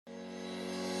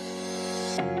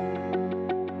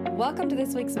Welcome to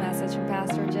this week's message from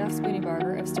Pastor Jeff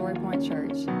Spooneybarger of Storypoint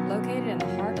Church, located in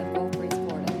the heart of Gulf Breeze,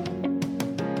 Florida.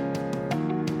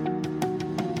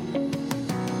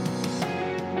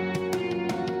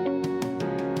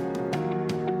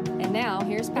 And now,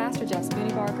 here's Pastor Jeff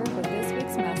Spooneybarger with this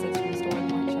week's message from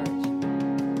Storypoint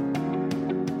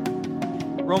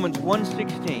Church. Romans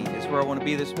 1:16 is where I want to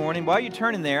be this morning. While you're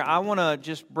turning there, I want to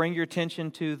just bring your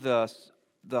attention to the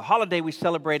holiday we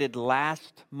celebrated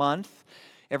last month.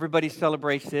 Everybody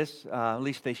celebrates this, at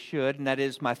least they should, and that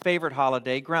is my favorite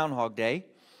holiday, Groundhog Day.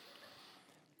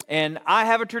 And I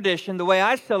have a tradition. The way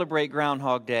I celebrate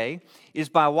Groundhog Day is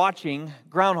by watching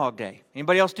Groundhog Day.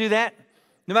 Anybody else do that?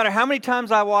 No matter how many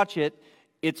times I watch it,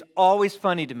 it's always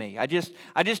funny to me. I just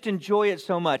enjoy it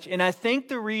so much. And I think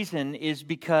the reason is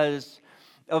because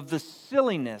of the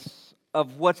silliness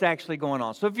of what's actually going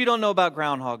on. So if you don't know about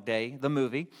Groundhog Day, the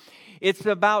movie, it's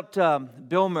about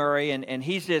Bill Murray, and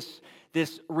he's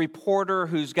this reporter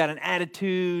who's got an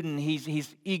attitude, and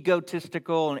he's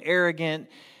egotistical and arrogant,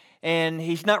 and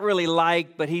he's not really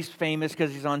liked, but he's famous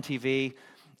because he's on TV.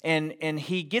 And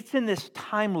he gets in this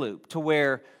time loop to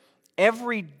where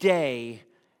every day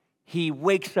he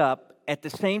wakes up at the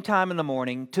same time in the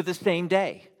morning to the same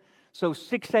day. So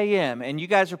 6 a.m., and you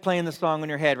guys are playing the song in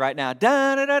your head right now,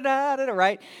 da-da-da-da-da-da,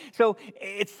 right? So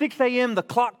it's 6 a.m., the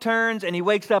clock turns, and he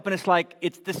wakes up, and it's like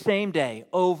it's the same day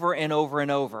over and over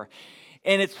and over.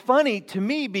 And it's funny to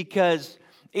me because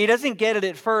he doesn't get it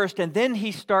at first, and then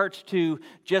he starts to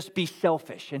just be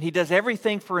selfish, and he does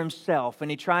everything for himself, and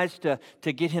he tries to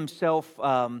get himself,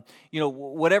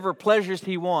 whatever pleasures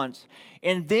he wants.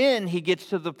 And then he gets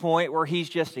to the point where he's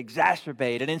just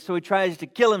exacerbated, and so he tries to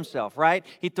kill himself, right?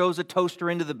 He throws a toaster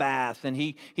into the bath, and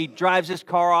he drives his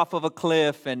car off of a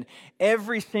cliff, and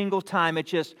every single time it's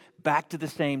just back to the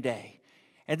same day.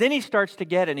 And then he starts to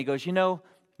get it, and he goes,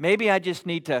 maybe I just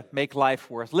need to make life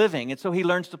worth living. And so he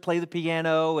learns to play the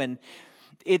piano, and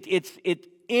it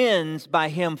ends by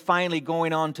him finally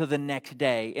going on to the next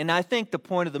day. And I think the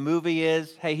point of the movie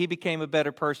is, hey, he became a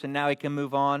better person. Now he can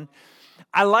move on.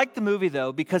 I like the movie,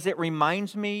 though, because it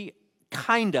reminds me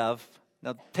now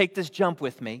take this jump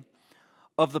with me,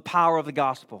 of the power of the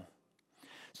gospel.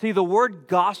 See, the word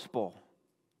gospel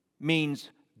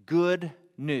means good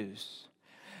news.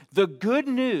 The good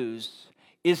news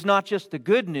is not just the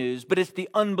good news, but it's the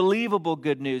unbelievable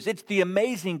good news. It's the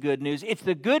amazing good news. It's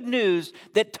the good news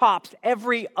that tops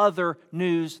every other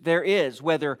news there is,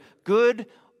 whether good,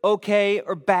 okay,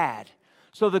 or bad.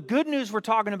 So the good news we're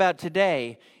talking about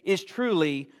today is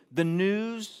truly the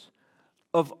news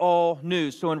of all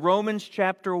news. So in Romans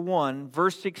chapter 1,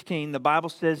 verse 16, the Bible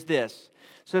says this.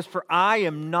 It says, "For I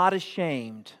am not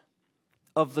ashamed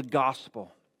of the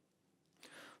gospel.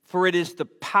 For it is the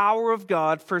power of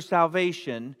God for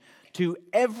salvation to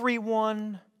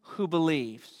everyone who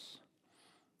believes."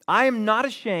 I am not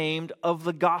ashamed of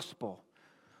the gospel.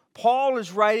 Paul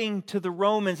is writing to the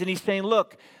Romans, and he's saying,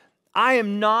 look, I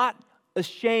am not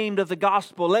ashamed of the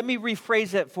gospel. Let me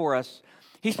rephrase that for us.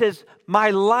 He says, my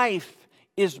life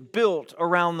is built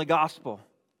around the gospel.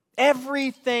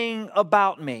 Everything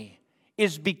about me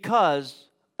is because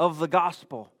of the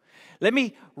gospel. Let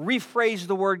me rephrase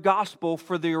the word gospel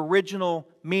for the original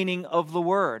meaning of the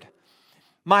word.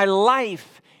 My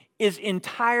life is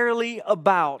entirely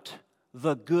about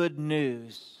the good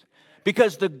news,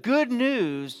 because the good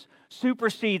news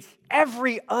supersedes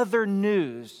every other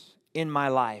news in my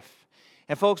life.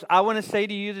 And folks, I want to say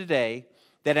to you today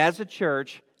that as a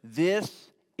church, this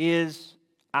is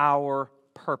our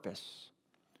purpose.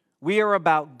 We are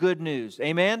about good news.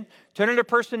 Amen? Turn to the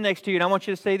person next to you, and I want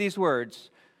you to say these words.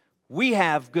 We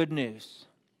have good news.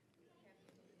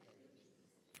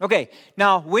 Okay,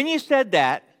 now when you said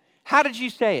that, how did you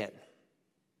say it?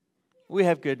 We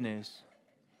have good news.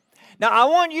 Now I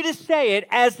want you to say it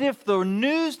as if the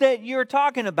news that you're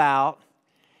talking about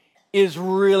is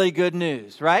really good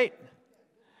news, right?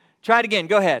 Try it again,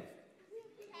 go ahead.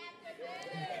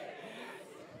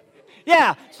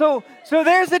 Yeah, so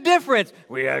there's a difference.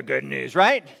 We have good news,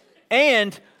 right?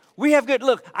 And we have good,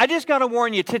 look, I just got to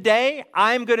warn you, today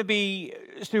I'm going to be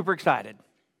super excited.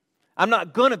 I'm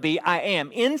not going to be, I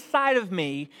am. Inside of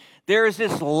me, there is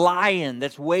this lion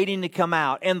that's waiting to come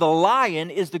out, and the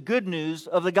lion is the good news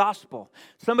of the gospel.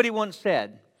 Somebody once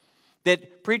said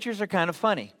that preachers are kind of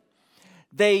funny.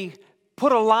 They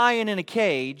put a lion in a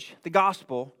cage, the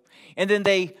gospel, and then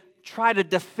they try to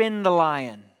defend the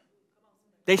lion.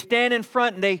 They stand in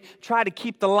front and they try to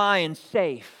keep the lion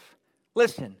safe.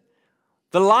 Listen,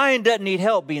 the lion doesn't need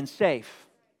help being safe.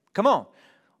 Come on.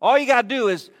 All you got to do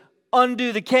is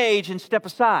undo the cage and step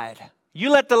aside. You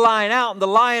let the lion out, and the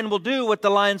lion will do what the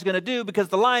lion's going to do because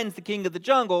the lion's the king of the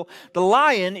jungle. The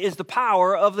lion is the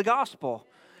power of the gospel.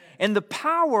 And the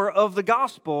power of the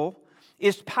gospel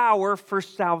is power for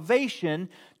salvation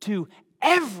to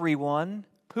everyone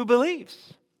who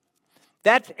believes.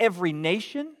 That's every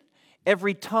nation,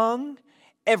 every tongue,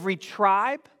 every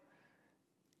tribe.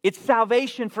 It's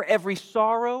salvation for every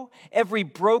sorrow, every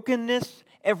brokenness,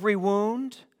 every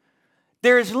wound.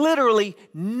 There is literally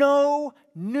no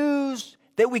news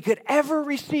that we could ever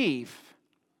receive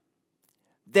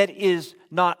that is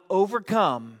not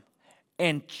overcome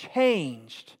and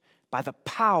changed by the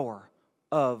power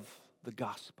of the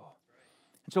gospel.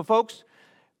 And so, folks,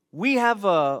 we have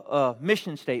a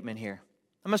mission statement here.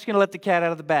 I'm just going to let the cat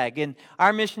out of the bag. And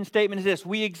our mission statement is this: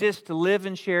 we exist to live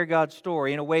and share God's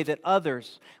story in a way that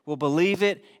others will believe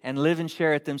it and live and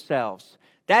share it themselves.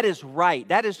 That is right.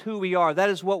 That is who we are. That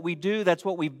is what we do. That's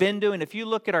what we've been doing. If you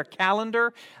look at our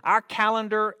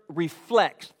calendar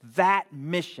reflects that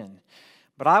mission.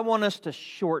 But I want us to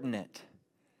shorten it.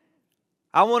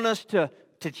 I want us to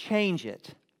change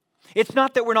it. It's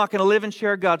not that we're not going to live and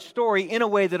share God's story in a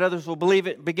way that others will believe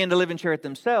it, begin to live and share it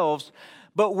themselves,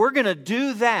 but we're going to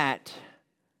do that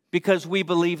because we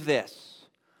believe this: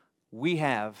 we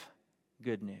have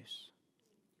good news.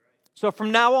 So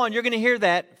from now on, you're going to hear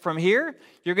that from here.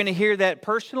 You're going to hear that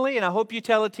personally, and I hope you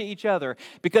tell it to each other,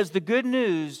 because the good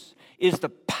news is the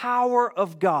power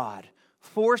of God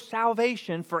for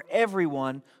salvation for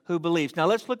everyone who believes. Now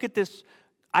let's look at this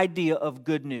idea of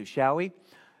good news, shall we?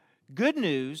 Good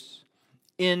news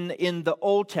in the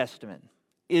Old Testament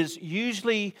is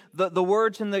usually, the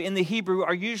words in the Hebrew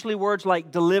are usually words like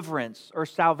deliverance or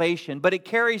salvation, but it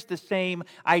carries the same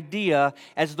idea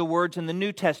as the words in the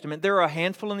New Testament. There are a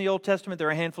handful in the Old Testament, there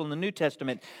are a handful in the New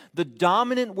Testament. The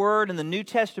dominant word in the New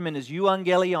Testament is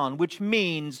euangelion, which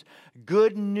means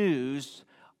good news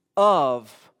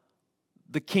of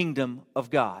the kingdom of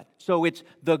God. So it's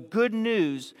the good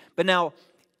news. But now,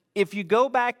 if you go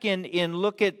back and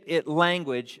look at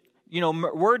language,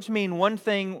 words mean one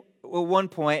thing at one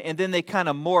point, and then they kind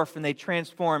of morph and they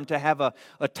transform to have a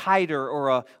tighter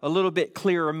or a little bit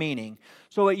clearer meaning.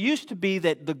 So it used to be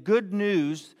that the good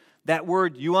news, that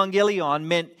word euangelion,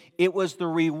 meant it was the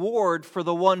reward for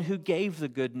the one who gave the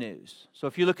good news. So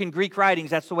if you look in Greek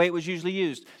writings, that's the way it was usually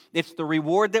used. It's the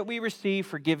reward that we receive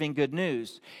for giving good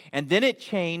news. And then it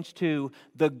changed to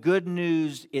the good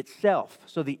news itself,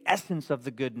 so the essence of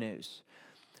the good news.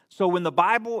 So when the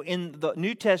Bible in the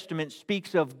New Testament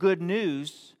speaks of good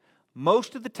news,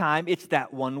 most of the time it's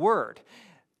that one word.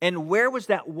 And where was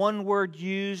that one word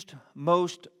used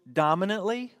most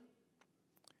dominantly?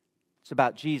 It's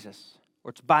about Jesus,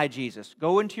 or it's by Jesus.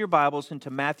 Go into your Bibles into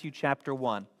Matthew chapter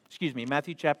 4.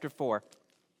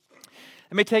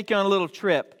 Let me take you on a little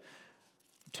trip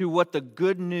to what the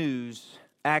good news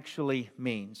actually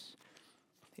means.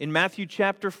 In Matthew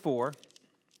chapter 4,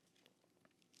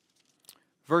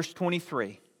 verse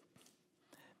 23,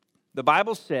 the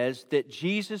Bible says that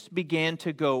Jesus began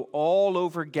to go all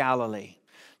over Galilee.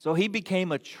 So he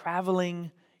became a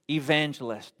traveling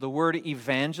evangelist. The word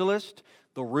evangelist,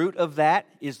 the root of that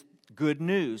is good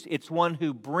news. It's one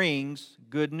who brings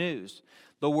good news.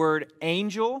 The word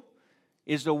angel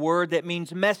is a word that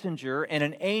means messenger, and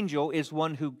an angel is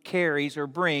one who carries or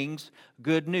brings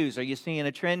good news. Are you seeing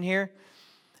a trend here?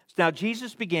 Now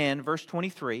Jesus began, verse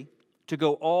 23, to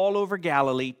go all over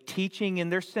Galilee, teaching in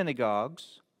their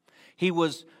synagogues. He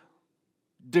was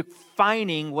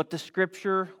defining what the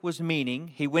Scripture was meaning.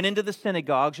 He went into the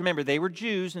synagogues. Remember, they were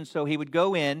Jews, and so he would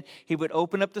go in, he would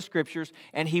open up the Scriptures,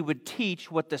 and he would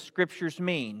teach what the Scriptures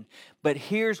mean. But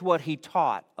here's what he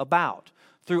taught about.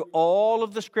 Through all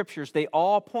of the Scriptures, they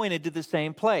all pointed to the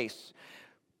same place: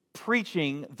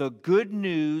 preaching the good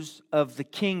news of the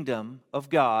kingdom of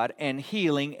God and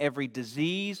healing every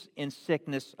disease and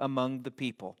sickness among the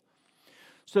people.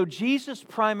 So Jesus'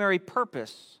 primary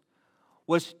purpose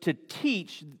was to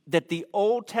teach that the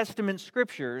Old Testament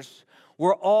Scriptures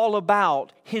were all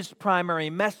about his primary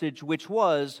message, which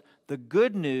was the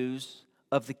good news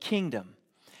of the kingdom.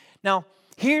 Now,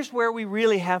 here's where we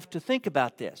really have to think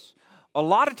about this. A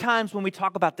lot of times when we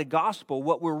talk about the gospel,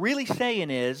 what we're really saying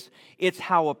is it's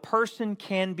how a person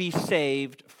can be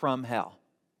saved from hell.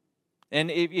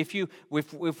 And if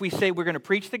we say we're going to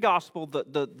preach the gospel,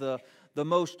 the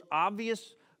most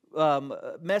obvious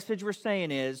message we're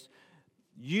saying is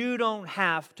you don't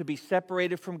have to be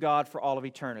separated from God for all of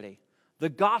eternity. The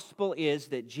gospel is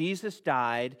that Jesus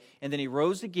died and then he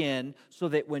rose again so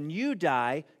that when you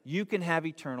die, you can have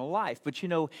eternal life. But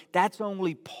that's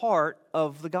only part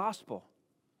of the gospel.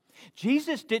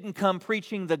 Jesus didn't come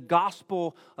preaching the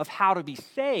gospel of how to be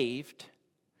saved.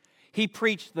 He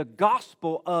preached the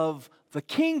gospel of the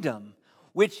kingdom,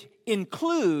 which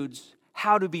includes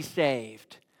how to be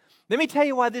saved. Let me tell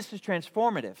you why this is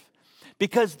transformative.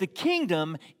 Because the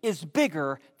kingdom is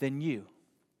bigger than you.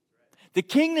 The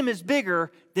kingdom is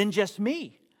bigger than just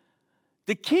me.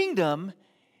 The kingdom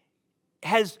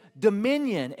has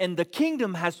dominion, and the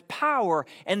kingdom has power,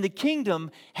 and the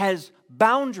kingdom has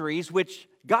boundaries, which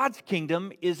God's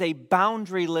kingdom is a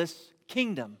boundaryless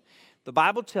kingdom. The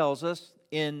Bible tells us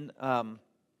in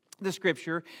the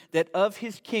scripture that of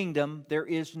his kingdom there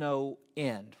is no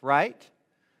end, right?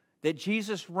 That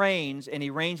Jesus reigns, and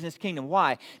he reigns in his kingdom.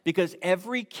 Why? Because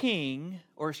every kingdom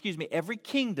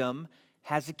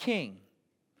has a king.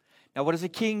 Now, what does a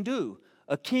king do?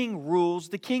 A king rules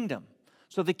the kingdom.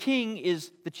 So the king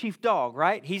is the chief dog,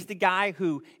 right? He's the guy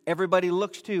who everybody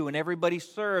looks to and everybody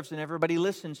serves and everybody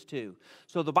listens to.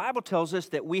 So the Bible tells us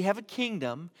that we have a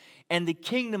kingdom, and the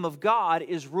kingdom of God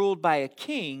is ruled by a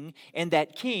king, and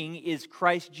that king is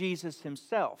Christ Jesus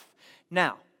himself.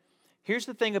 Now, here's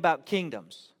the thing about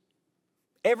kingdoms.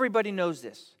 Everybody knows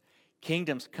this.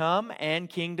 Kingdoms come and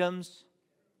kingdoms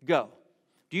go.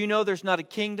 Do you know there's not a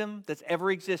kingdom that's ever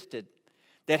existed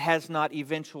that has not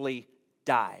eventually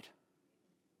died?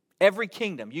 Every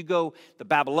kingdom. You go the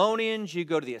Babylonians, you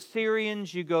go to the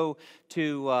Assyrians, you go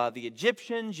to the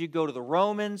Egyptians, you go to the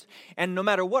Romans, and no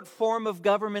matter what form of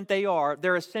government they are,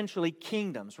 they're essentially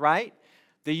kingdoms, right?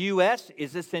 The U.S.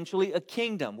 is essentially a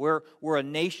kingdom. We're a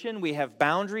nation. We have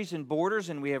boundaries and borders,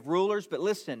 and we have rulers. But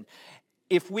listen,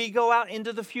 if we go out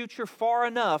into the future far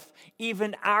enough,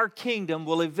 even our kingdom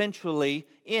will eventually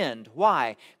end.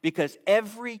 Why? Because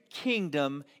every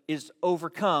kingdom is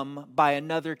overcome by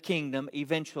another kingdom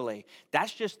eventually.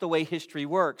 That's just the way history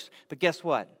works. But guess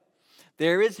what?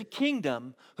 There is a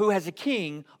kingdom who has a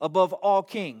king above all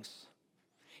kings.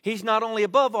 He's not only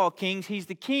above all kings, he's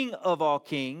the king of all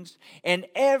kings. And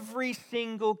every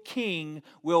single king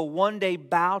will one day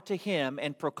bow to him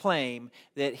and proclaim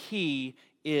that he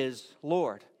is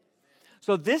Lord.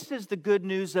 So this is the good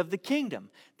news of the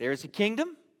kingdom. There is a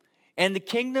kingdom, and the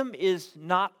kingdom is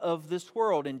not of this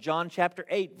world. In John chapter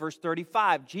 8, verse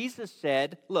 35, Jesus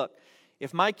said, look,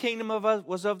 if my kingdom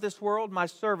was of this world, my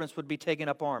servants would be taking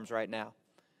up arms right now.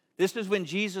 This is when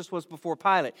Jesus was before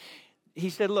Pilate. He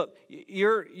said, look,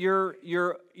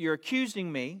 you're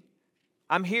accusing me.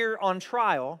 I'm here on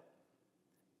trial,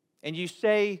 and you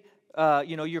say,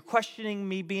 you're questioning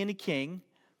me being a king.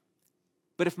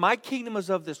 But if my kingdom was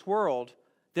of this world,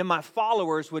 then my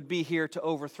followers would be here to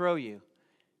overthrow you.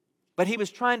 But he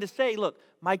was trying to say, look,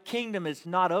 my kingdom is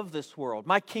not of this world.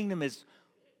 My kingdom is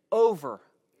over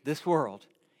this world.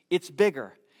 It's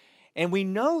bigger. And we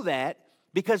know that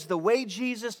because the way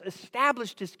Jesus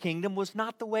established his kingdom was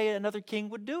not the way another king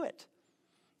would do it.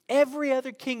 Every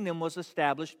other kingdom was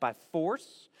established by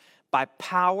force, by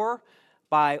power,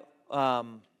 by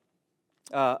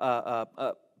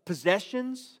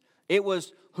possessions. It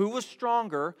was who was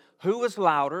stronger, who was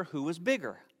louder, who was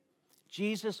bigger.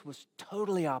 Jesus was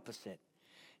totally opposite.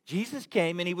 Jesus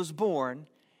came and he was born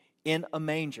in a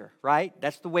manger, right?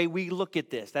 That's the way we look at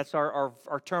this. That's our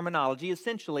terminology.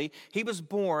 Essentially, he was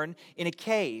born in a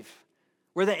cave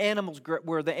where the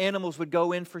animals would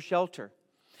go in for shelter.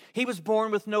 He was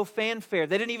born with no fanfare.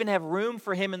 They didn't even have room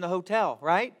for him in the hotel,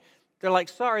 right? They're like,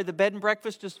 sorry, the bed and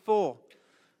breakfast is full,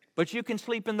 but you can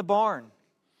sleep in the barn.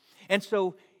 And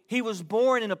so he was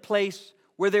born in a place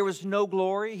where there was no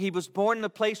glory. He was born in a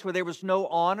place where there was no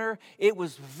honor. It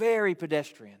was very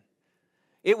pedestrian.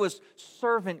 It was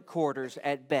servant quarters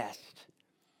at best.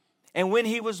 And when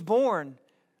he was born,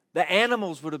 the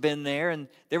animals would have been there, and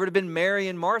there would have been Mary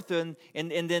and Martha,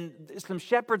 and then some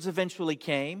shepherds eventually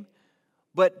came.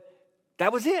 But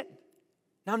that was it.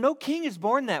 Now, no king is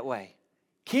born that way.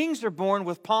 Kings are born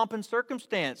with pomp and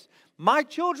circumstance. My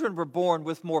children were born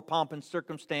with more pomp and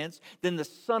circumstance than the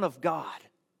Son of God.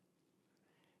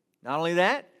 Not only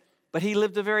that, but he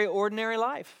lived a very ordinary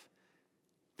life.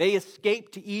 They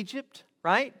escaped to Egypt,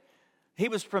 right? He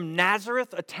was from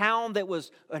Nazareth, a town that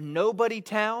was a nobody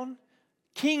town.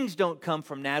 Kings don't come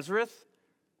from Nazareth.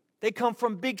 They come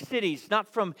from big cities,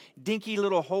 not from dinky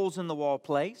little holes in the wall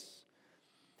place.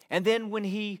 And then when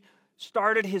he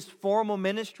started his formal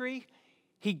ministry,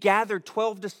 he gathered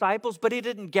 12 disciples, but he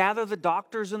didn't gather the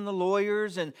doctors and the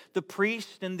lawyers and the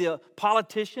priests and the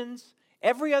politicians.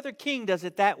 Every other king does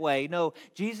it that way. No,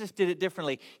 Jesus did it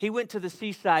differently. He went to the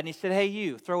seaside and he said, hey,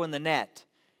 you, throw in the net.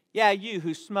 Yeah, you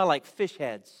who smell like fish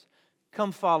heads,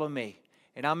 come follow me,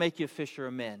 and I'll make you a fisher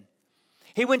of men.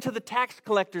 He went to the tax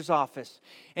collector's office,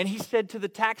 and he said to the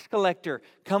tax collector,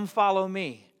 come follow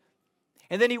me.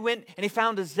 And then he went and he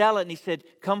found a zealot and he said,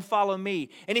 come follow me.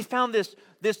 And he found this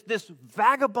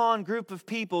vagabond group of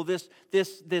people, this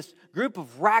group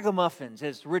of ragamuffins,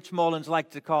 as Rich Mullins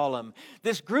liked to call them,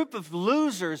 this group of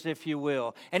losers, if you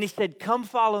will. And he said, come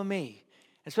follow me.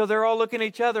 And so they're all looking at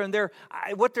each other, and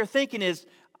what they're thinking is,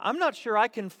 I'm not sure I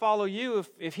can follow you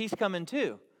if he's coming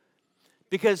too,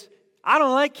 because I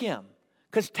don't like him.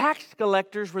 Because tax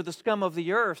collectors were the scum of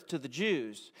the earth to the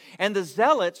Jews. And the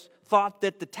zealots thought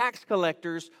that the tax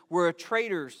collectors were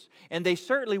traitors. And they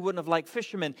certainly wouldn't have liked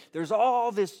fishermen. There's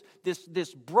all this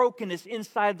brokenness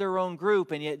inside their own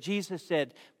group. And yet Jesus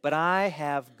said, but I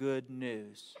have good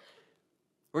news.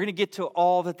 We're going to get to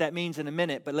all that means in a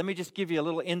minute. But let me just give you a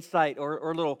little insight or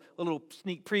a little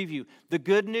sneak preview. The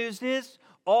good news is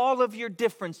all of your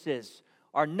differences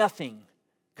are nothing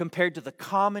compared to the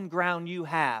common ground you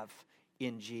have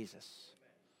in Jesus.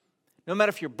 No matter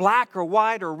if you're black or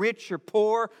white or rich or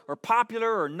poor or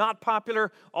popular or not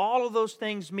popular, all of those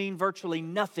things mean virtually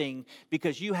nothing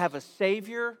because you have a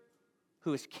Savior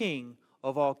who is King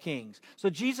of all kings.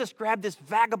 So Jesus grabbed this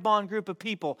vagabond group of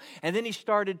people and then he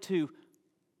started to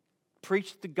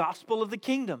preach the gospel of the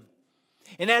kingdom.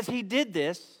 And as he did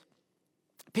this,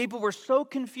 people were so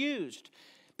confused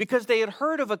because they had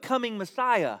heard of a coming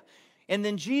Messiah. And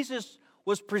then Jesus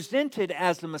was presented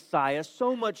as the Messiah,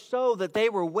 so much so that they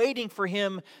were waiting for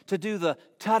him to do the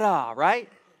ta-da, right?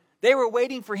 They were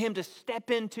waiting for him to step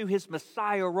into his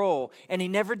Messiah role, and he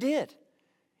never did.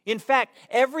 In fact,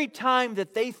 every time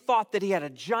that they thought that he had a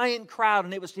giant crowd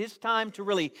and it was his time to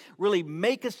really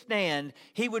make a stand,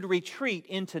 he would retreat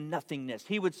into nothingness.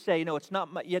 He would say, no, it's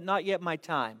not yet my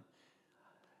time.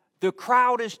 The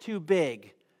crowd is too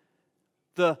big.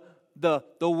 The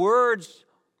words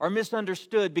are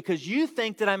misunderstood because you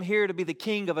think that I'm here to be the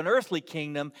king of an earthly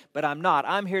kingdom, but I'm not.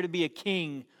 I'm here to be a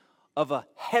king of a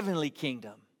heavenly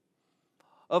kingdom,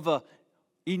 of an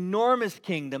enormous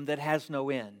kingdom that has no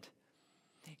end.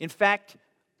 In fact,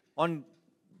 on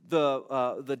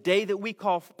the day that we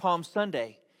call Palm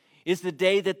Sunday is the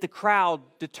day that the crowd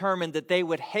determined that they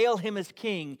would hail him as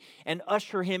king and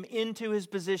usher him into his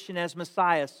position as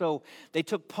Messiah. So they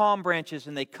took palm branches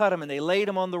and they cut them and they laid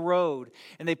them on the road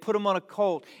and they put them on a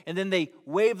colt and then they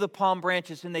waved the palm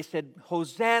branches and they said,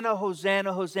 Hosanna,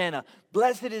 Hosanna, Hosanna.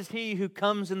 Blessed is he who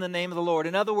comes in the name of the Lord.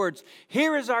 In other words,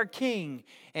 here is our king.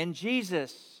 And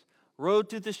Jesus rode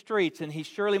through the streets and he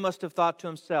surely must have thought to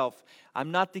himself,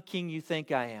 I'm not the king you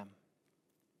think I am.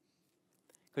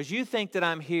 Because you think that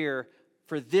I'm here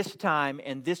for this time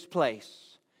and this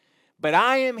place. But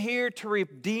I am here to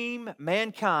redeem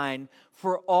mankind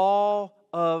for all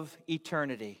of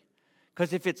eternity.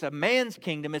 Because if it's a man's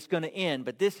kingdom, it's going to end.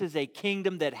 But this is a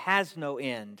kingdom that has no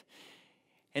end.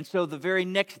 And so the very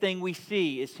next thing we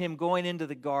see is him going into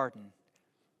the garden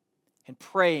and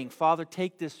praying, Father,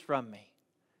 take this from me.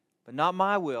 But not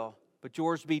my will, but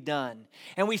yours be done.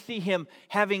 And we see him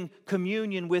having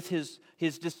communion with his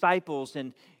disciples,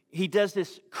 and he does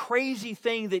this crazy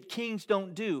thing that kings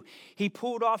don't do. He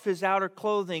pulled off his outer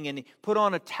clothing and he put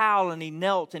on a towel and he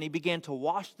knelt and he began to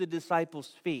wash the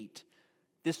disciples' feet.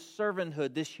 This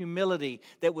servanthood, this humility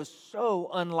that was so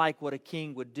unlike what a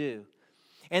king would do.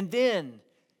 And then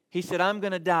he said, I'm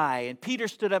going to die. And Peter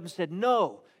stood up and said,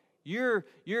 no, you're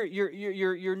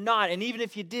not. And even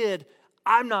if you did,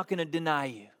 I'm not going to deny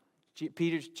you.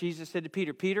 Jesus said to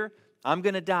Peter, Peter, I'm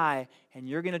going to die and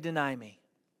you're going to deny me.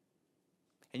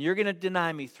 And you're going to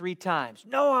deny me 3 times.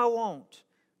 No, I won't.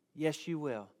 Yes, you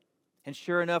will. And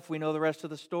sure enough, we know the rest of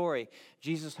the story.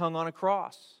 Jesus hung on a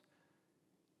cross.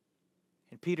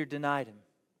 And Peter denied him.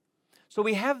 So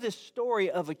we have this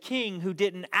story of a king who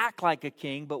didn't act like a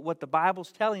king, but what the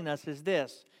Bible's telling us is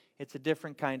this. It's a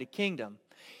different kind of kingdom.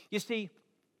 You see,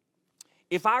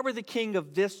 if I were the king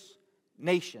of this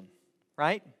nation,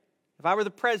 right? If I were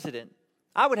the president,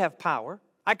 I would have power.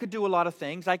 I could do a lot of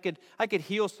things. I could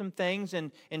heal some things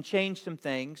and change some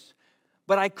things.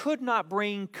 But I could not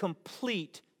bring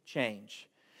complete change.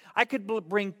 I could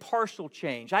bring partial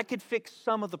change. I could fix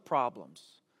some of the problems.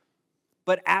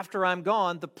 But after I'm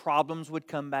gone, the problems would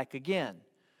come back again.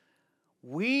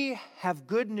 We have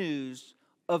good news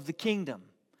of the kingdom.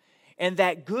 And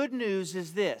that good news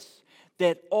is this,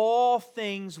 that all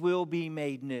things will be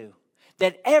made new.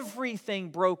 That everything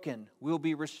broken will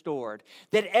be restored.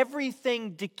 That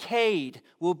everything decayed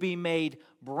will be made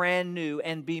brand new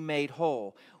and be made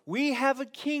whole. We have a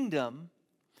kingdom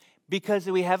because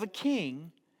we have a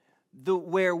king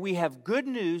where we have good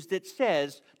news that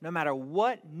says no matter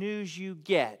what news you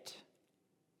get,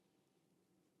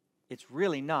 it's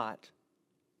really not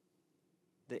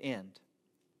the end.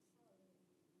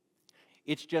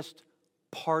 It's just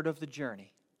part of the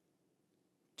journey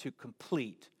to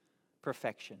complete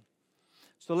perfection.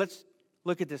 So let's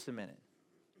look at this a minute.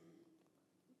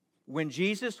 When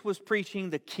Jesus was preaching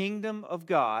the kingdom of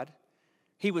God,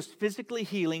 he was physically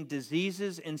healing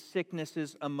diseases and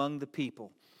sicknesses among the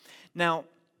people. Now,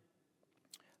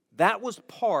 that was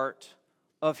part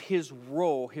of his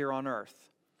role here on earth.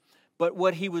 But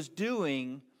what he was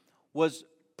doing was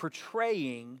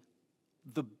portraying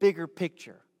the bigger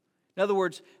picture. In other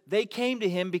words, they came to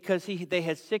him because they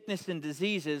had sickness and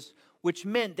diseases, which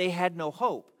meant they had no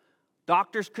hope.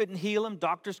 Doctors couldn't heal them.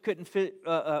 Doctors couldn't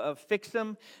fix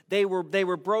them. They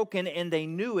were broken, and they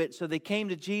knew it, so they came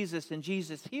to Jesus, and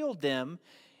Jesus healed them,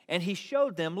 and he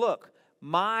showed them, look,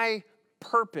 my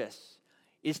purpose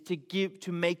is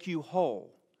to make you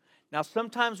whole. Now,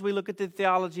 sometimes we look at the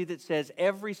theology that says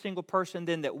every single person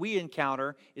then that we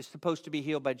encounter is supposed to be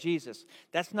healed by Jesus.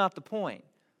 That's not the point.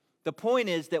 The point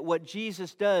is that what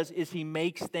Jesus does is he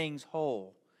makes things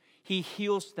whole. He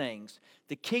heals things.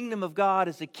 The kingdom of God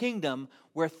is a kingdom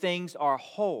where things are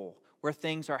whole, where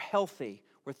things are healthy,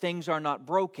 where things are not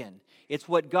broken. It's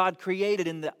what God created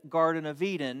in the Garden of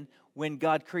Eden when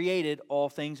God created all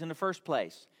things in the first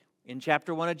place. In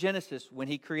chapter 1 of Genesis, when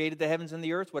he created the heavens and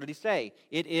the earth, what did he say?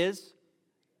 It is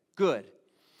good.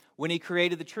 When he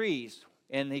created the trees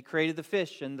and he created the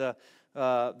fish and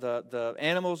the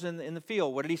animals in the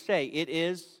field, what did he say? It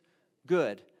is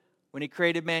good. When he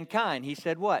created mankind, he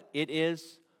said what? It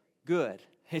is good.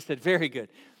 He said very good.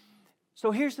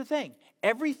 So here's the thing.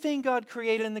 Everything God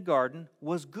created in the garden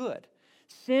was good.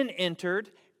 Sin entered,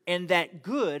 and that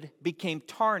good became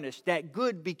tarnished. That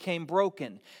good became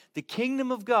broken. The kingdom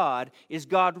of God is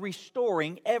God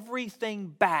restoring everything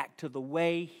back to the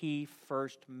way he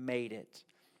first made it.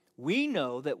 We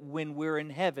know that when we're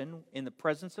in heaven, in the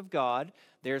presence of God,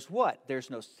 there's what? There's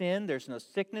no sin, there's no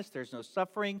sickness, there's no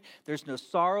suffering, there's no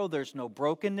sorrow, there's no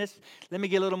brokenness. Let me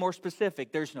get a little more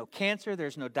specific. There's no cancer,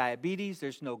 there's no diabetes,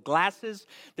 there's no glasses,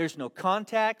 there's no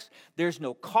contacts, there's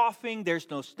no coughing, there's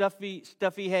no stuffy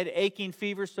head, aching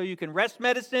fever so you can rest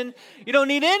medicine. You don't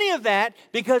need any of that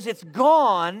because it's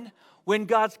gone when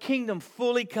God's kingdom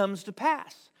fully comes to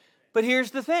pass. But here's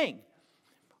the thing.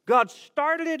 God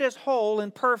started it as whole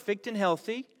and perfect and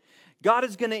healthy. God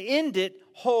is going to end it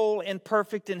whole and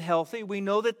perfect and healthy. We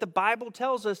know that the Bible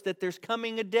tells us that there's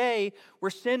coming a day where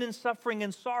sin and suffering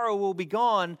and sorrow will be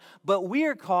gone, but we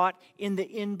are caught in the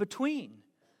in-between.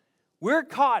 We're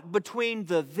caught between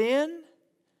the then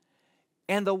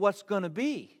and the what's going to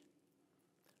be.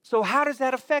 So how does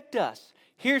that affect us?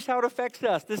 Here's how it affects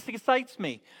us. This excites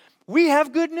me. We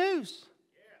have good news.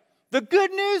 The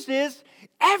good news is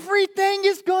everything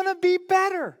is going to be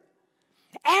better.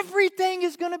 Everything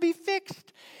is going to be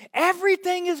fixed.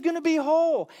 Everything is going to be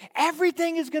whole.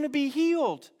 Everything is going to be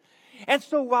healed. And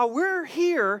so while we're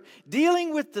here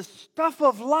dealing with the stuff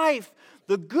of life,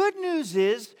 the good news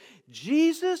is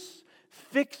Jesus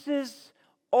fixes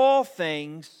all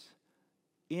things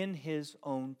in his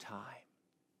own time.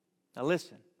 Now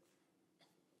listen,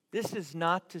 this is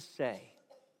not to say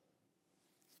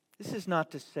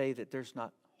that there's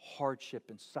not hardship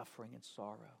and suffering and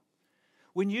sorrow.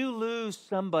 When you lose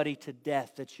somebody to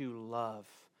death that you love,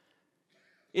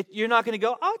 you're not going to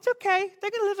go, oh, it's okay,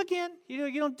 they're going to live again.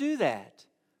 You don't do that,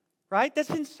 right? That's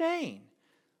insane.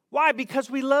 Why? Because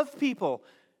we love people,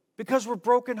 because we're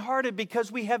brokenhearted,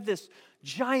 because we have this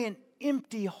giant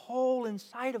empty hole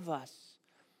inside of us.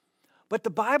 But the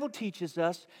Bible teaches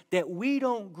us that we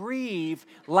don't grieve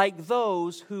like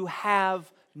those who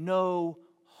have no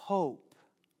hope.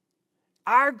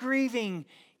 Our grieving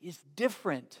is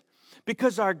different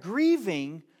because our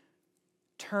grieving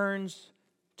turns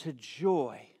to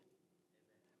joy.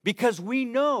 Because we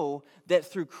know that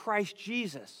through Christ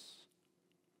Jesus,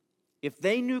 if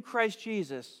they knew Christ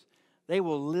Jesus, they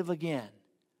will live again.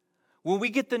 When we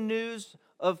get the news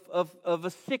of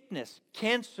a sickness,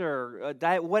 cancer,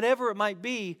 whatever it might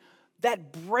be,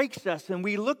 that breaks us and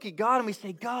we look at God and we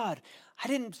say, God, I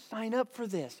didn't sign up for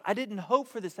this. I didn't hope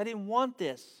for this. I didn't want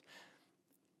this.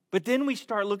 But then we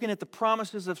start looking at the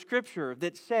promises of Scripture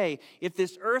that say, if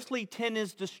this earthly tent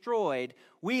is destroyed,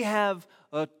 we have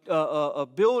a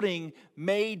building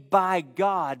made by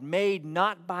God, made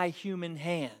not by human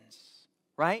hands,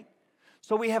 right?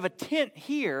 So we have a tent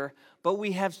here, but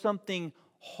we have something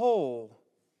whole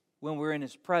when we're in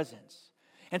His presence.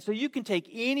 And so you can take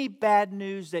any bad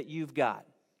news that you've got,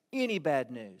 any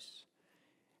bad news,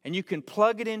 and you can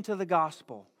plug it into the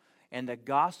gospel, and the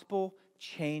gospel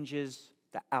changes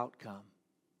the outcome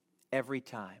every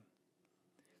time.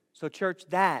 So church,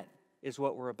 that is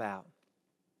what we're about.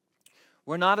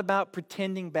 We're not about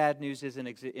pretending bad news is in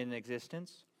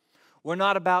existence. We're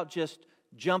not about just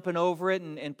jumping over it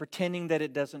and pretending that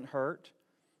it doesn't hurt.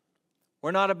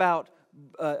 We're not about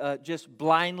just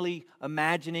blindly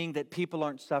imagining that people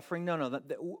aren't suffering. No.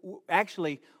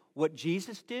 Actually, what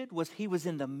Jesus did was he was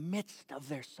in the midst of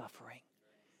their suffering.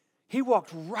 He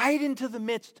walked right into the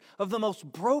midst of the most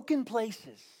broken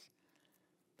places.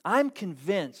 I'm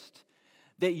convinced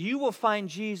that you will find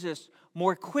Jesus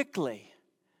more quickly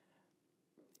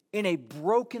in a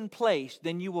broken place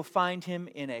than you will find him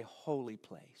in a holy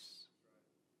place.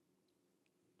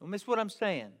 Don't miss what I'm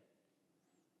saying.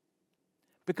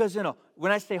 Because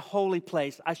when I say holy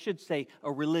place, I should say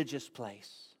a religious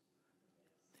place.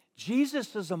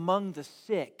 Jesus is among the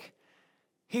sick.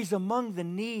 He's among the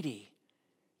needy.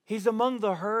 He's among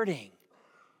the hurting.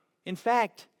 In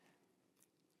fact,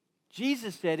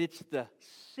 Jesus said it's the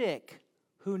sick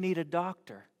who need a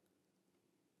doctor.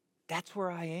 That's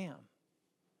where I am.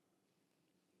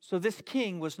 So this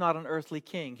king was not an earthly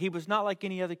king. He was not like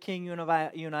any other king you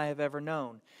and I have ever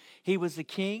known. He was a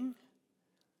king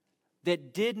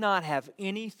that did not have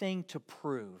anything to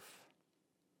prove.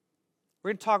 We're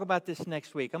going to talk about this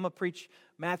next week. I'm going to preach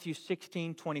Matthew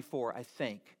 16:24, I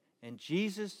think. And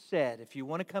Jesus said, if you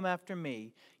want to come after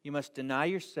me, you must deny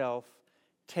yourself,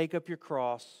 take up your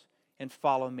cross, and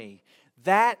follow me.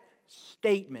 That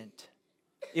statement,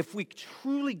 if we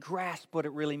truly grasp what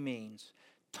it really means,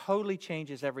 totally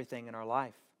changes everything in our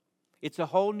life. It's a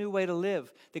whole new way to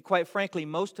live that, quite frankly,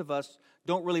 most of us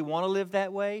don't really want to live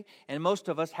that way, and most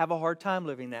of us have a hard time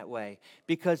living that way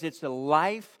because it's a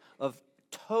life of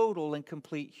total and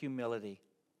complete humility.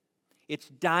 It's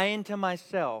dying to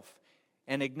myself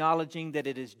and acknowledging that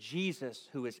it is Jesus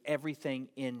who is everything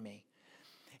in me.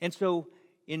 And so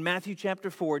in Matthew chapter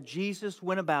 4, Jesus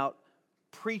went about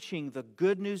preaching the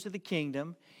good news of the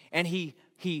kingdom, and he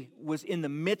was in the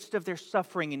midst of their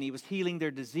suffering, and he was healing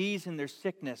their disease and their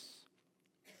sickness.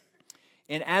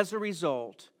 And as a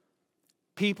result,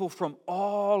 people from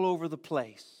all over the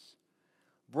place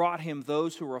brought him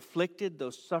those who were afflicted,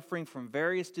 those suffering from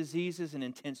various diseases and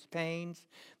intense pains,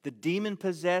 the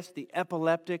demon-possessed, the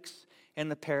epileptics, and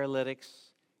the paralytics,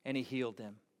 and he healed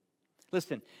them.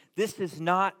 Listen, this is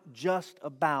not just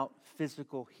about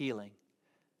physical healing.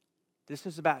 This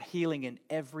is about healing in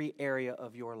every area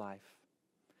of your life.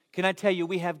 Can I tell you,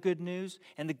 we have good news,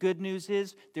 and the good news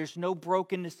is there's no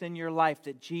brokenness in your life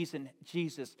that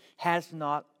Jesus has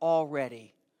not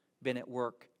already been at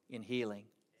work in healing.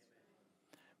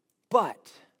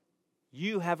 But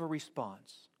you have a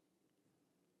response.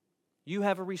 You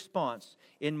have a response.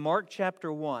 In Mark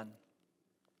chapter 1,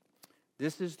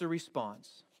 this is the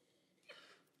response.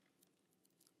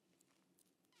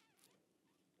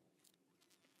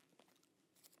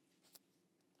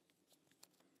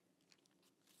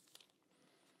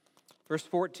 Verse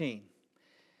 14.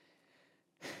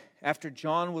 After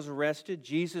John was arrested,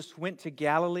 Jesus went to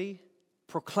Galilee,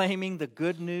 proclaiming the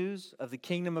good news of the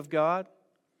kingdom of God.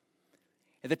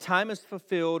 And the time is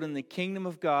fulfilled, and the kingdom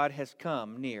of God has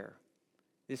come near.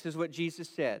 This is what Jesus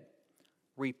said.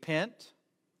 Repent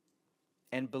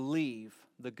and believe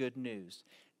the good news.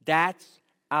 That's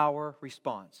our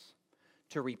response.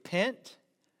 To repent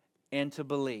and to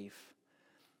believe.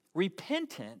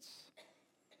 Repentance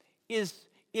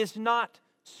is not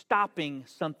stopping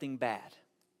something bad.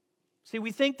 See,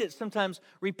 we think that sometimes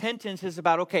repentance is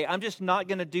about, okay, I'm just not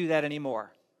going to do that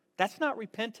anymore. That's not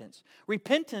repentance.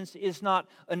 Repentance is not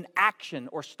an action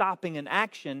or stopping an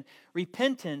action.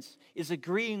 Repentance is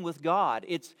agreeing with God.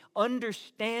 It's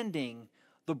understanding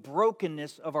the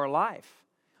brokenness of our life.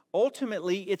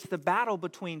 Ultimately, it's the battle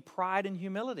between pride and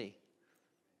humility.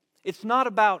 It's not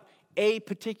about a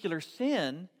particular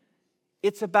sin.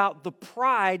 It's about the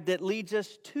pride that leads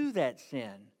us to that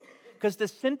sin. Because the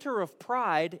center of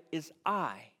pride is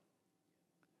I.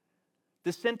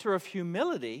 The center of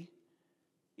humility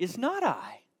is not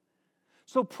I.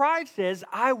 So pride says,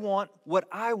 I want what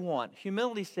I want.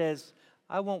 Humility says,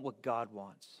 I want what God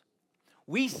wants.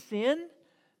 We sin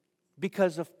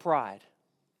because of pride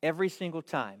every single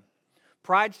time.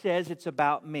 Pride says it's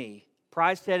about me.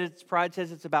 Pride says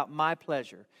it's about my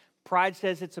pleasure. Pride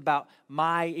says it's about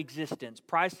my existence.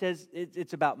 Pride says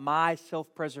it's about my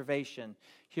self-preservation.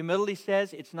 Humility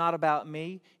says it's not about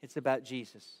me, it's about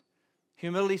Jesus.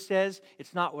 Humility says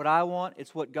it's not what I want,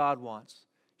 it's what God wants.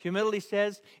 Humility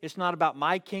says it's not about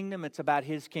my kingdom, it's about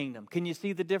His kingdom. Can you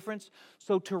see the difference?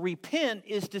 So to repent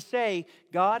is to say,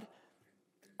 God,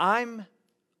 I'm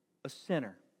a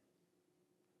sinner.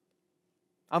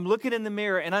 I'm looking in the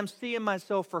mirror and I'm seeing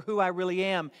myself for who I really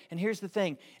am. And here's the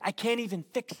thing, I can't even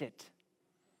fix it.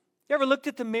 You ever looked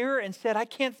at the mirror and said, I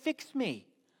can't fix me?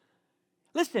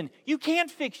 Listen, you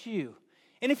can't fix you.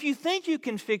 And if you think you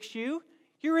can fix you,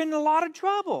 you're in a lot of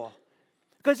trouble.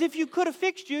 Because if you could have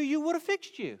fixed you, you would have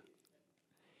fixed you.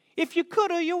 If you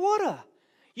coulda, you woulda.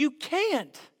 You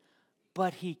can't,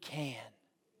 but He can.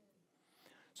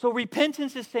 So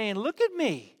repentance is saying, look at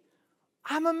me.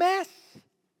 I'm a mess.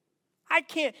 I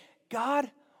can't.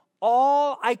 God,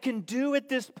 all I can do at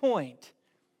this point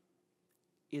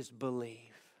is believe.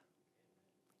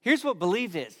 Here's what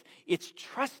believe is. It's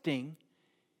trusting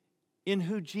in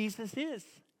who Jesus is.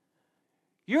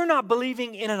 You're not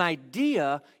believing in an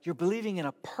idea, you're believing in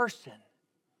a person.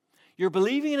 You're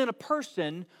believing in a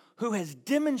person who has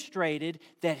demonstrated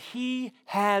that He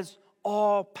has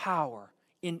all power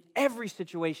in every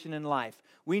situation in life.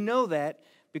 We know that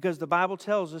because the Bible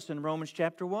tells us in Romans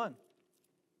chapter 1.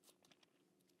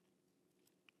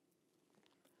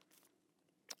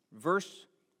 Verse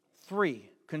 3,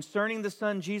 concerning the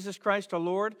Son, Jesus Christ our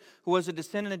Lord, who was a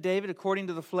descendant of David according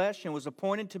to the flesh, and was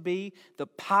appointed to be the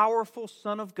powerful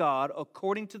Son of God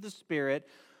according to the Spirit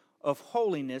of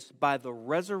holiness by the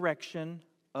resurrection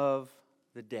of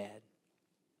the dead.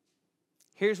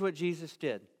 Here's what Jesus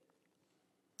did.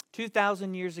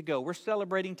 2,000 years ago, we're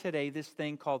celebrating today this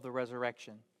thing called the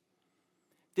resurrection.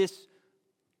 This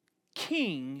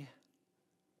king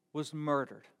was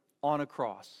murdered on a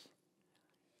cross.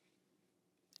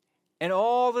 And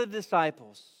all the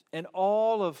disciples and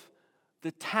all of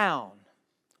the town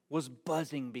was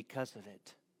buzzing because of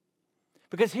it.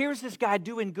 Because here's this guy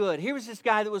doing good. Here's this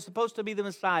guy that was supposed to be the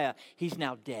Messiah. He's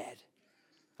now dead.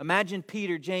 Imagine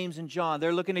Peter, James, and John.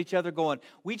 They're looking at each other going,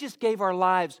 we just gave our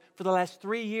lives for the last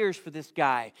 3 years for this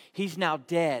guy. He's now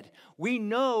dead. We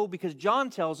know because John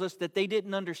tells us that they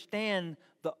didn't understand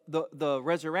the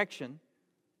resurrection.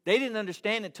 They didn't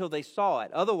understand it until they saw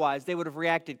it. Otherwise, they would have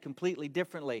reacted completely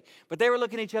differently. But they were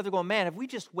looking at each other going, man, have we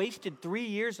just wasted 3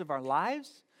 years of our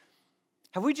lives?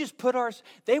 Have we just put our...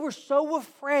 They were so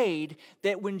afraid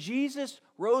that when Jesus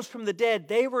rose from the dead,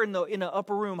 they were in the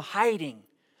upper room hiding.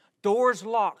 Doors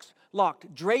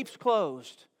locked, drapes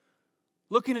closed,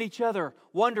 looking at each other,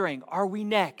 wondering, are we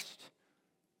next?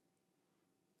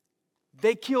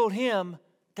 They killed him,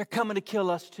 they're coming to kill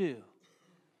us too.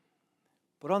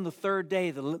 But on the third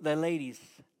day, the ladies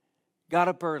got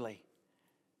up early.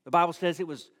 The Bible says it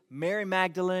was Mary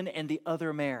Magdalene and the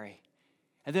other Mary.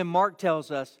 And then Mark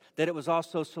tells us that it was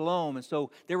also Salome. And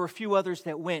so there were a few others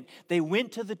that went. They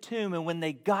went to the tomb, and when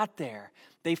they got there,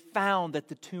 they found that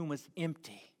the tomb was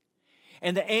empty.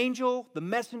 And the angel, the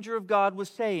messenger of God, was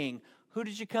saying, who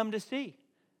did you come to see?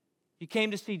 You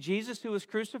came to see Jesus who was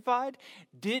crucified?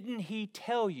 Didn't He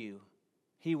tell you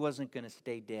He wasn't going to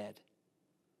stay dead?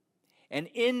 And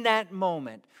in that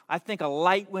moment, I think a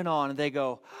light went on, and they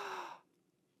go,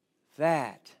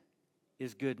 that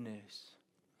is good news.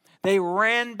 They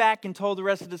ran back and told the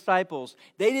rest of the disciples.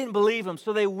 They didn't believe Him,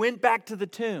 so they went back to the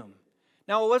tomb.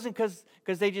 Now, it wasn't because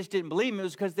they just didn't believe Him. It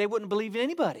was because they wouldn't believe in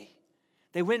anybody.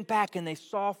 They went back and they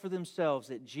saw for themselves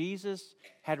that Jesus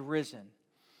had risen.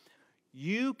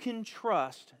 You can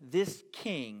trust this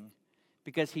king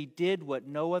because He did what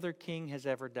no other king has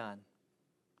ever done.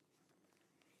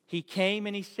 He came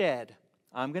and He said,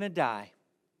 I'm going to die.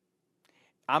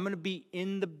 I'm going to be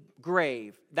in the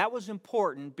grave. That was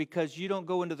important because you don't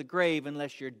go into the grave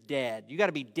unless you're dead. You got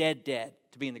to be dead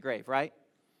to be in the grave, right?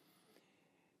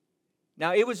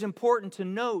 Now, it was important to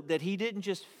note that He didn't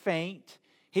just faint.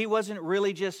 He wasn't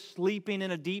really just sleeping in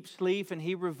a deep sleep and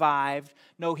He revived.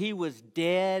 No, He was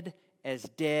dead as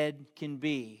dead can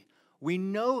be. We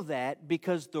know that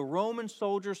because the Roman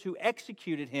soldiers who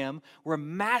executed Him were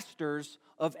masters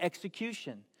of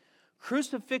execution.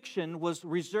 Crucifixion was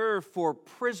reserved for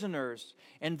prisoners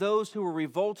and those who were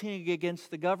revolting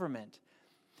against the government.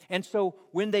 And so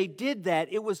when they did that,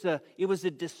 it was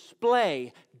a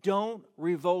display. Don't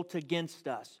revolt against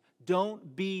us.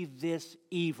 Don't be this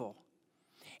evil.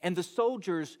 And the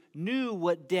soldiers knew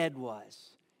what dead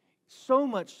was. So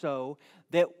much so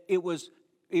that it was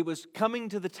coming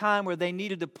to the time where they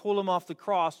needed to pull Him off the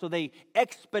cross, so they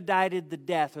expedited the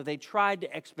death, or they tried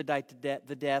to expedite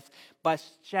the death by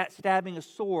stabbing a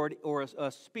sword or a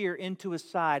spear into His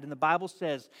side. And the Bible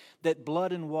says that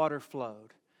blood and water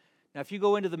flowed. Now, if you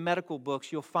go into the medical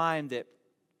books, you'll find that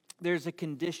there's a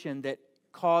condition that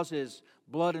causes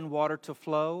blood and water to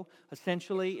flow.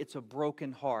 Essentially, it's a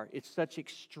broken heart. It's such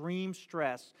extreme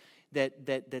stress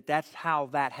that's how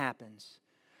that happens.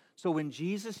 So when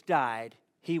Jesus died,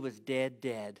 He was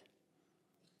dead.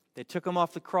 They took Him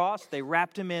off the cross. They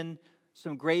wrapped Him in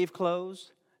some grave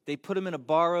clothes. They put Him in a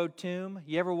borrowed tomb.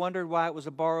 You ever wondered why it was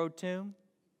a borrowed tomb?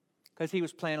 Because He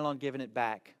was planning on giving it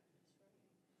back.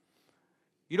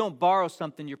 You don't borrow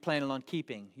something you're planning on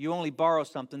keeping. You only borrow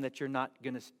something that you're not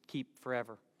going to keep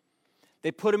forever.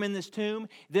 They put him in this tomb,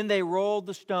 then they rolled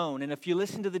the stone. And if you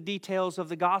listen to the details of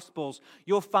the Gospels,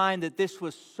 you'll find that this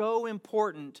was so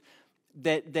important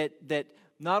that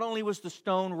not only was the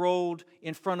stone rolled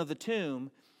in front of the tomb,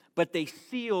 but they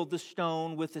sealed the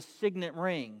stone with a signet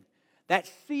ring. That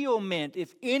seal meant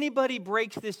if anybody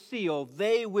breaks this seal,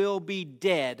 they will be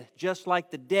dead, just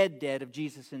like the dead of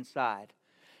Jesus inside.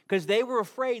 Because they were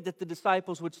afraid that the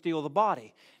disciples would steal the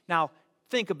body. Now,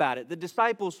 think about it. The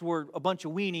disciples were a bunch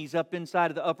of weenies up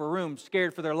inside of the upper room,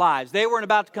 scared for their lives. They weren't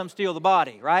about to come steal the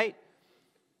body, right?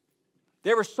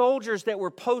 There were soldiers that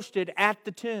were posted at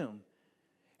the tomb.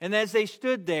 And as they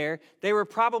stood there, they were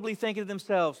probably thinking to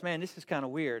themselves, man, this is kind of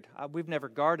weird. We've never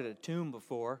guarded a tomb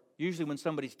before. Usually when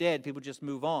somebody's dead, people just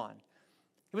move on.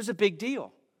 It was a big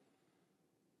deal.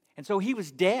 And so he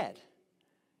was dead.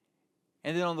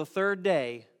 And then on the third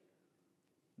day,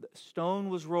 the stone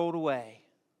was rolled away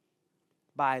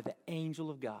by the angel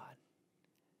of God.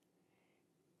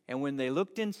 And when they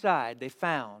looked inside, they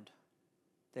found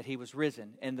that he was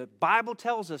risen. And the Bible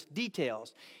tells us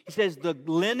details. It says the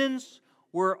linens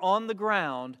were on the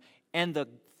ground and the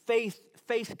face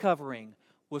covering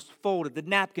was folded. The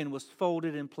napkin was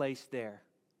folded in place there.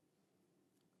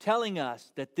 Telling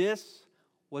us that this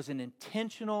was an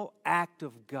intentional act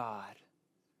of God.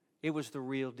 It was the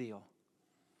real deal.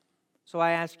 So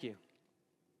I ask you,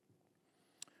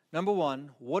 number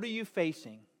one, what are you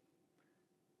facing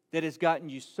that has gotten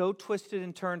you so twisted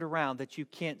and turned around that you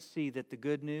can't see that the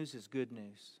good news is good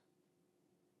news?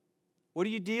 What are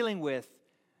you dealing with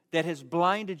that has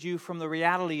blinded you from the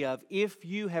reality of, if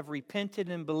you have repented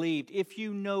and believed, if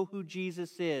you know who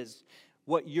Jesus is,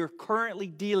 what you're currently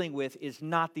dealing with is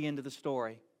not the end of the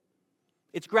story.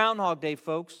 It's Groundhog Day,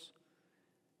 folks.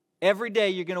 Every day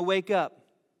you're going to wake up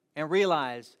and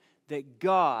realize that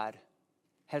God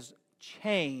has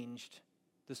changed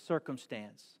the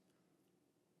circumstance.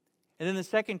 And then the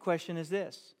second question is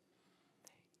this: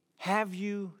 have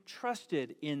you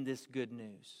trusted in this good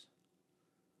news?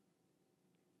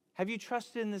 Have you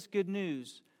trusted in this good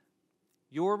news?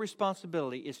 Your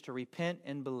responsibility is to repent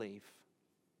and believe.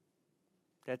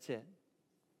 That's it.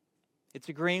 It's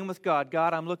agreeing with God.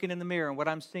 God, I'm looking in the mirror and what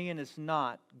I'm seeing is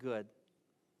not good.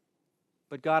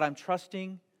 But God, I'm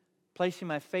trusting, placing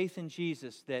my faith in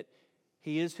Jesus that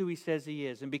He is who He says He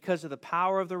is. And because of the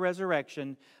power of the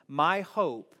resurrection, my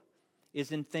hope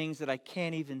is in things that I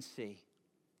can't even see.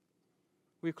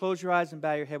 Will you close your eyes and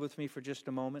bow your head with me for just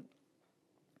a moment?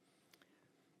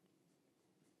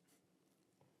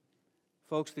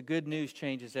 Folks, the good news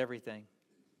changes everything.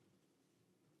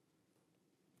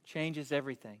 Changes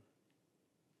everything.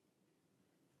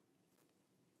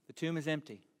 The tomb is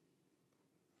empty.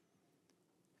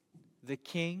 The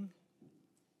King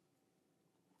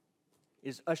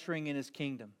is ushering in His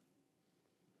kingdom.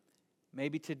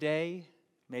 Maybe today,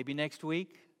 maybe next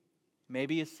week,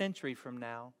 maybe a century from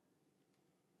now.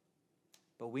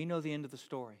 But we know the end of the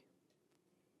story.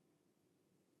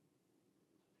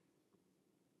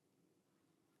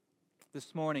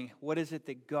 This morning, what is it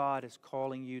that God is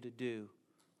calling you to do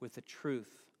with the truth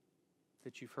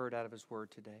that you've heard out of His Word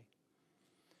today?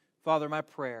 Father, my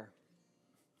prayer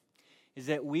is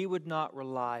that we would not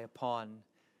rely upon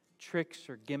tricks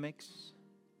or gimmicks,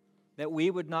 that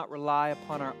we would not rely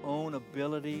upon our own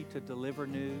ability to deliver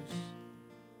news.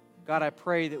 God, I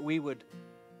pray that we would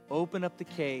open up the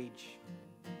cage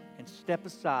and step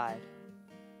aside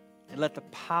and let the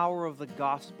power of the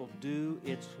gospel do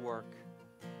its work.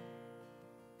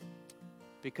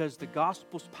 Because the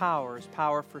gospel's power is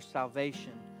power for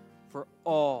salvation for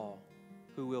all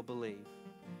who will believe.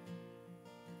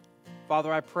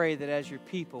 Father, I pray that as your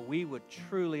people, we would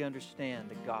truly understand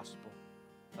the gospel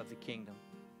of the kingdom.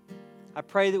 I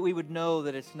pray that we would know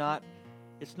that it's not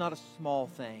a small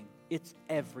thing, it's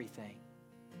everything.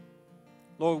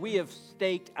 Lord, we have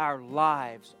staked our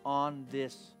lives on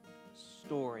this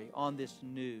story, on this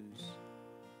news.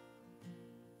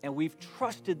 And we've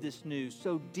trusted this news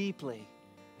so deeply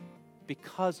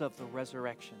because of the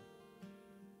resurrection.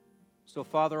 So,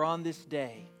 Father, on this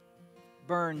day,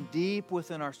 burn deep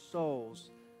within our souls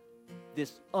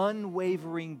this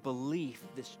unwavering belief,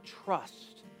 this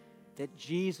trust that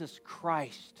Jesus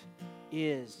Christ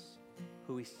is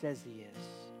who He says He is.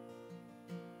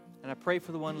 And I pray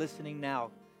for the one listening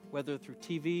now, whether through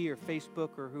TV or Facebook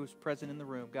or who's present in the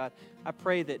room. God, I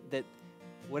pray that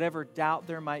whatever doubt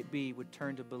there might be would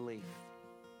turn to belief.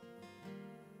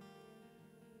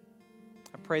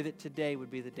 I pray that today would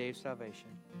be the day of salvation.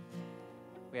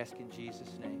 We ask in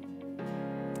Jesus' name.